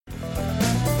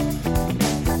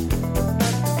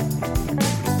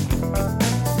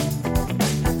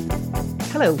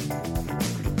Hello.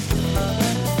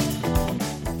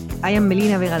 I am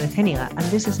Melina Vega de Céniga, and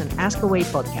this is an Ask Away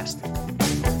podcast.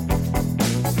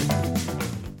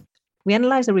 We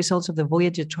analyzed the results of the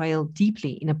Voyager trial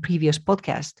deeply in a previous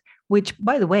podcast, which,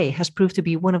 by the way, has proved to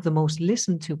be one of the most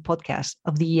listened to podcasts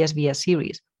of the ESVS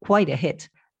series, quite a hit.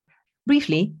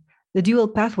 Briefly, the dual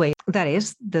pathway, that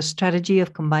is, the strategy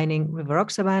of combining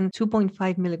rivaroxaban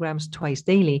 2.5 milligrams twice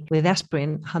daily with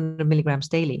aspirin 100 milligrams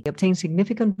daily, obtained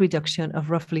significant reduction of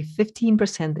roughly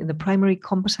 15% in the primary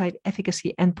composite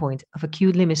efficacy endpoint of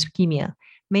acute limb ischemia,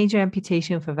 major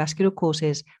amputation for vascular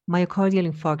causes, myocardial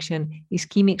infarction,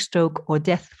 ischemic stroke, or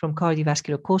death from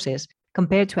cardiovascular causes,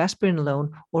 compared to aspirin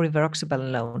alone or rivaroxaban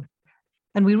alone.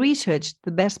 And we researched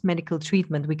the best medical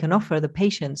treatment we can offer the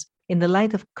patients in the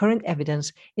light of current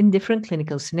evidence in different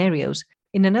clinical scenarios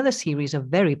in another series of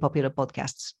very popular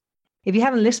podcasts. If you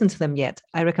haven't listened to them yet,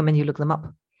 I recommend you look them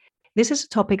up. This is a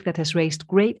topic that has raised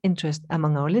great interest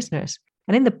among our listeners.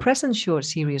 And in the present short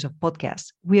series of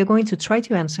podcasts, we are going to try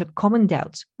to answer common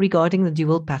doubts regarding the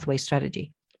dual pathway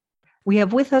strategy. We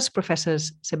have with us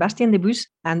Professors Sebastian Debus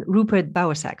and Rupert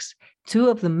Bowersax, two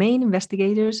of the main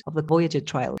investigators of the Voyager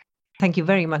trial. Thank you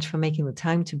very much for making the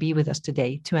time to be with us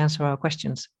today to answer our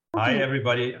questions. Hi,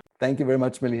 everybody. Thank you very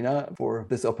much, Melina, for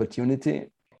this opportunity.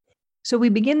 So we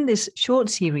begin this short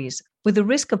series with the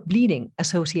risk of bleeding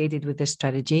associated with this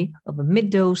strategy of a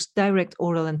mid-dose direct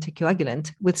oral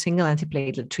anticoagulant with single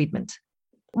antiplatelet treatment.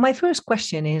 My first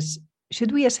question is,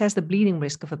 should we assess the bleeding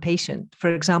risk of a patient,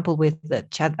 for example, with the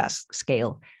CHA2DS2-VASc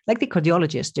scale, like the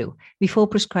cardiologists do, before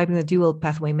prescribing the dual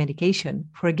pathway medication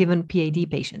for a given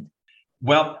PAD patient?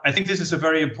 Well, I think this is a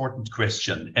very important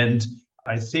question. And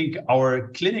I think our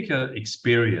clinical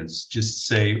experience just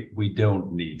say we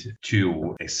don't need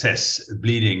to assess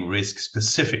bleeding risk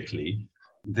specifically.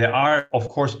 There are, of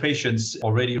course, patients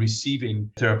already receiving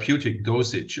therapeutic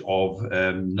dosage of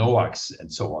NOACs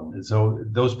and so on. And so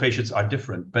those patients are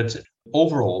different. But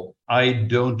overall, I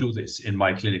don't do this in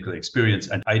my clinical experience.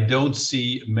 And I don't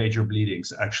see major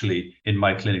bleedings actually in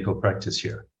my clinical practice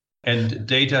here. And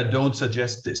data don't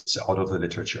suggest this out of the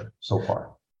literature so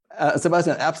far.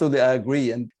 Sebastian, absolutely, I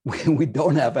agree. And we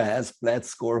don't have a HAS-BLAD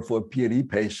score for PAD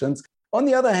patients. On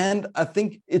the other hand, I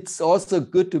think it's also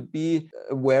good to be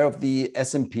aware of the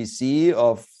SMPC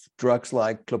of drugs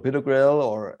like clopidogrel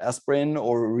or aspirin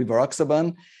or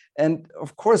rivaroxaban. And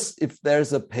of course, if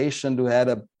there's a patient who had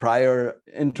a prior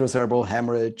intracerebral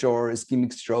hemorrhage or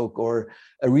ischemic stroke or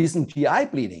a recent GI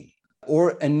bleeding,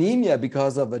 or anemia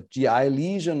because of a GI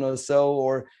lesion or so,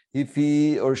 or if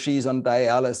he or she's on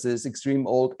dialysis, extreme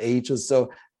old age or so,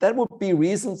 that would be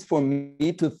reasons for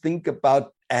me to think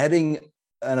about adding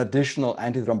an additional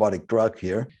antithrombotic drug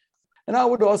here. And I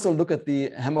would also look at the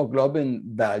hemoglobin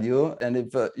value. And if,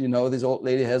 this old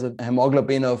lady has a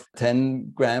hemoglobin of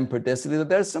 10 gram per deciliter,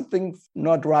 there's something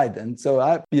not right. And so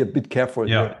I'd be a bit careful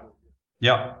here.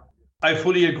 Yeah, I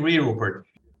fully agree, Rupert.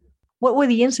 What were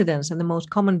the incidents and the most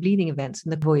common bleeding events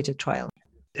in the Voyager trial?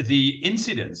 The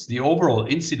overall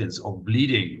incidence of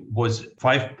bleeding was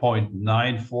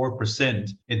 5.94%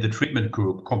 in the treatment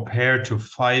group compared to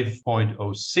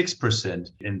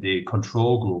 5.06% in the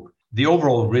control group. The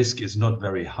overall risk is not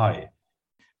very high.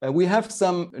 We have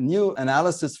some new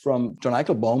analysis from John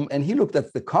Eichelbaum, and he looked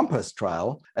at the COMPASS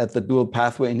trial at the dual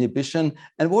pathway inhibition.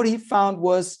 And what he found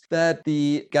was that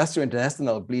the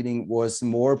gastrointestinal bleeding was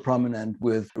more prominent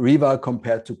with Riva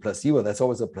compared to placebo. That's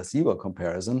always a placebo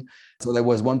comparison. So there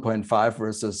was 1.5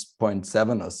 versus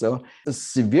 0.7 or so. The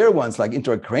severe ones like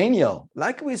intracranial,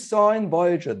 like we saw in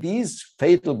Voyager, these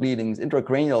fatal bleedings,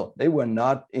 intracranial, they were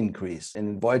not increased. And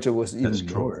in Voyager was even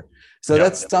lower. So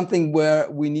that's something where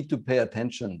we need to pay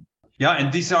attention. Yeah,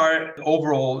 and these are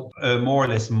overall more or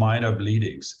less minor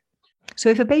bleedings. So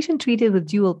if a patient treated with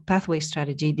dual pathway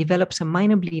strategy develops a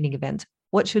minor bleeding event,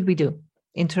 what should we do?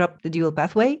 Interrupt the dual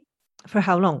pathway? For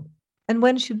how long? And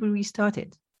when should we restart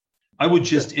it? I would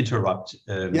just interrupt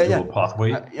dual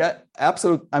pathway.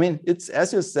 Absolutely. I mean, it's,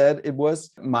 as you said, it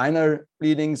was minor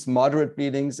bleedings, moderate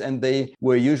bleedings, and they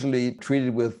were usually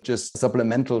treated with just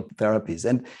supplemental therapies.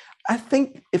 And I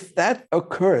think if that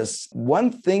occurs,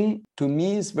 one thing to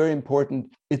me is very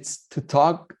important. It's to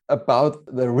talk about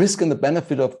the risk and the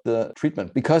benefit of the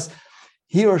treatment, because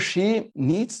he or she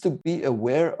needs to be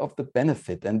aware of the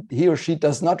benefit. And he or she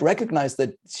does not recognize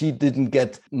that she didn't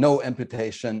get no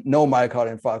amputation, no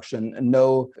myocardial infarction,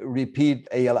 no repeat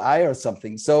ALI or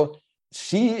something. So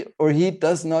she or he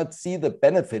does not see the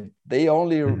benefit. They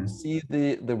only see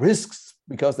the risks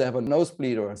because they have a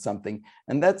nosebleed or something.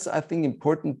 And that's, I think,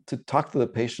 important to talk to the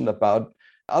patient about.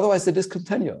 Otherwise, they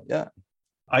discontinue. Yeah.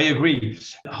 I agree.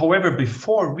 However,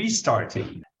 before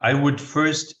restarting, I would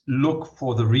first look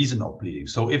for the reason of bleeding.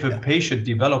 So if a patient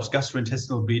develops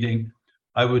gastrointestinal bleeding,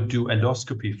 I would do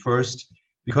endoscopy first,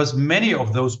 because many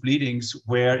of those bleedings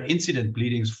were incident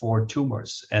bleedings for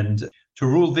tumors. And to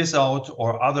rule this out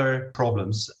or other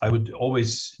problems, I would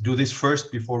always do this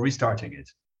first before restarting it.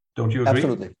 Don't you agree?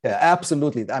 Absolutely. Yeah,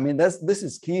 absolutely. I mean, this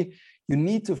is key. You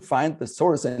need to find the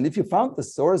source. And if you found the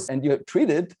source and you treat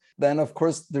it, then of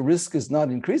course the risk is not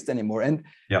increased anymore. And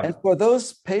for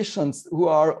those patients who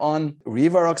are on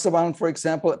rivaroxaban, for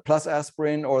example, plus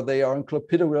aspirin, or they are on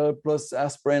clopidogrel plus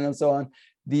aspirin and so on,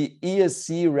 the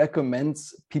ESC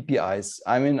recommends PPIs.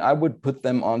 I mean, I would put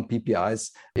them on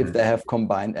PPIs if they have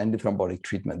combined antithrombotic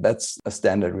treatment. That's a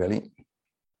standard, really.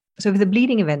 So if the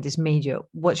bleeding event is major,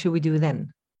 what should we do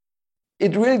then?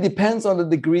 It really depends on the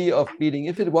degree of bleeding.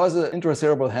 If it was an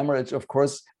intracerebral hemorrhage, of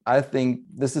course, I think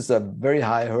this is a very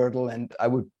high hurdle, and I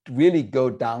would really go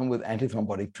down with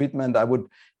antithrombotic treatment. I would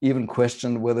even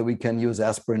question whether we can use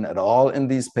aspirin at all in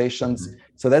these patients.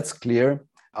 So that's clear.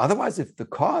 Otherwise, if the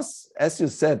cause, as you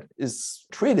said, is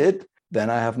treated,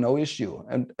 then I have no issue.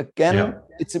 And again,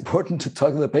 it's important to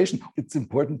talk to the patient. It's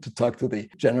important to talk to the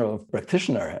general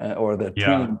practitioner or the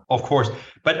treating. Of course.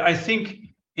 But I think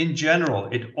in general,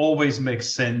 it always makes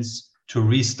sense to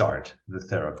restart the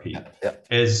therapy,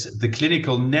 as the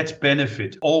clinical net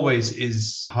benefit always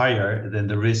is higher than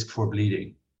the risk for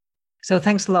bleeding. So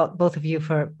thanks a lot, both of you,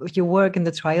 for your work in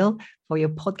the trial, for your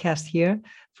podcast here,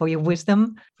 for your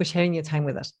wisdom, for sharing your time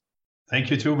with us. Thank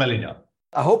you too, Melina.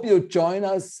 I hope you join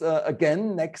us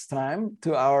again next time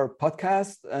to our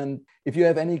podcast. And if you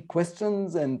have any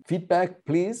questions and feedback,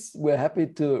 please, we're happy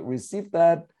to receive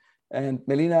that. And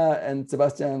Melina and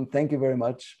Sebastian, thank you very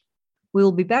much.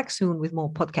 We'll be back soon with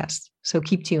more podcasts, so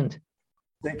keep tuned.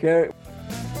 Take care.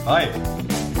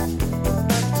 Bye.